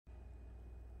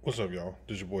What's up, y'all?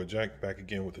 This is your boy Jack back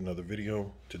again with another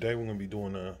video. Today we're going to be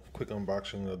doing a quick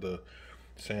unboxing of the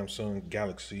Samsung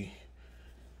Galaxy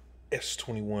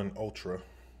S21 Ultra,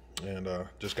 and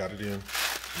just got it in.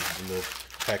 This is the little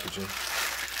packaging,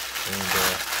 and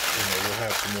we'll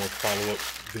have some more follow-up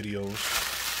videos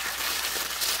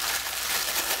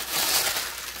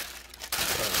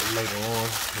later on.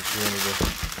 If you wanted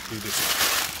to do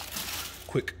this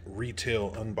quick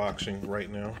retail unboxing right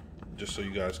now, just so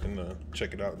you guys can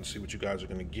check it out and see what you guys are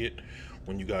going to get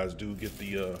when you guys do get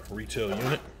the retail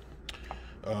unit.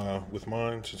 With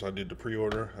mine, since I did the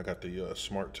pre-order, I got the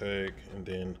SmartTag, and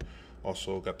then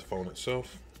also got the phone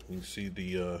itself. You can see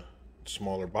the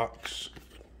smaller box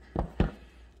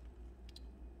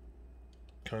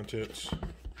contents.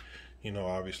 You know,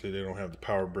 obviously they don't have the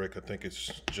power brick. I think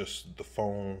it's just the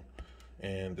phone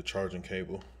and the charging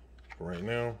cable. For right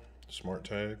now,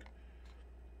 SmartTag.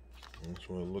 That's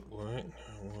what it looked like.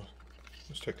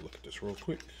 Let's take a look at this real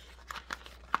quick.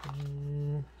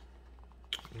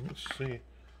 Let's see.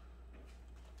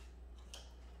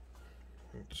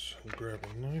 Let's grab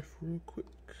a knife real quick.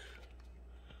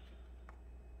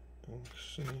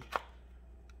 Let's see.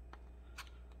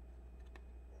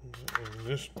 In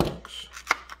this box.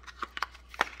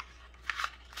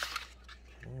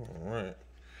 Alright.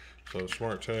 So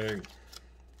SmartTag,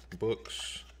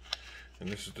 books, and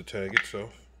this is the tag itself.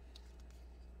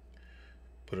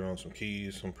 Put it on some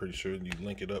keys. I'm pretty sure you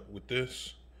link it up with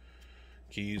this.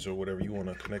 Keys or whatever you want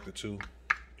to connect it to.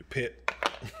 Your pet.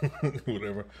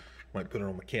 Whatever. Might put it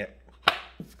on my cat.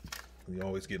 He's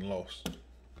always getting lost.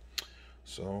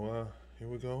 So here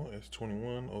we go.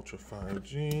 S21 Ultra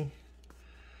 5G.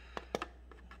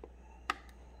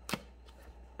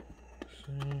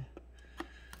 See.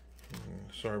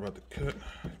 Sorry about the cut.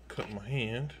 Cut my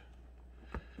hand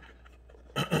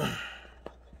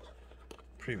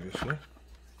previously.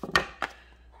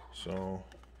 So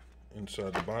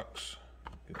inside the box,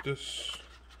 get this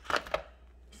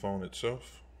phone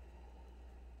itself,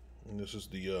 and this is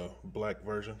the black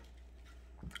version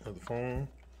of the phone.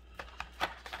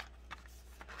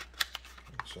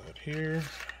 Inside here,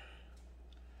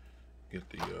 get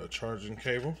the charging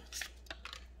cable,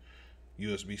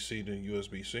 USB-C to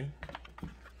USB-C,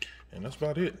 and that's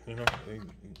about it. You know,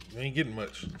 you ain't getting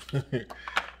much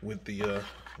with the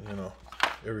you know,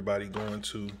 everybody going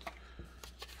to,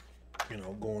 you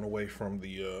know, going away from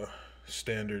the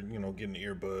standard, you know, getting the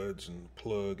earbuds and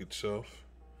plug itself.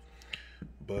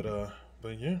 But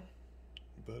yeah,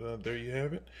 there you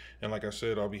have it. And like I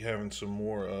said, I'll be having some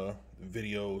more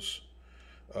videos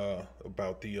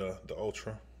about the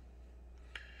Ultra.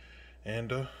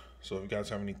 And so if you guys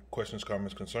have any questions,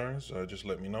 comments, concerns, just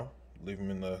let me know. Leave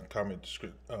them in the comment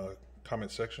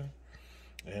section,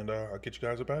 and I'll get you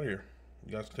guys up out of here.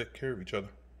 You guys take care of each other.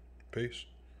 Peace.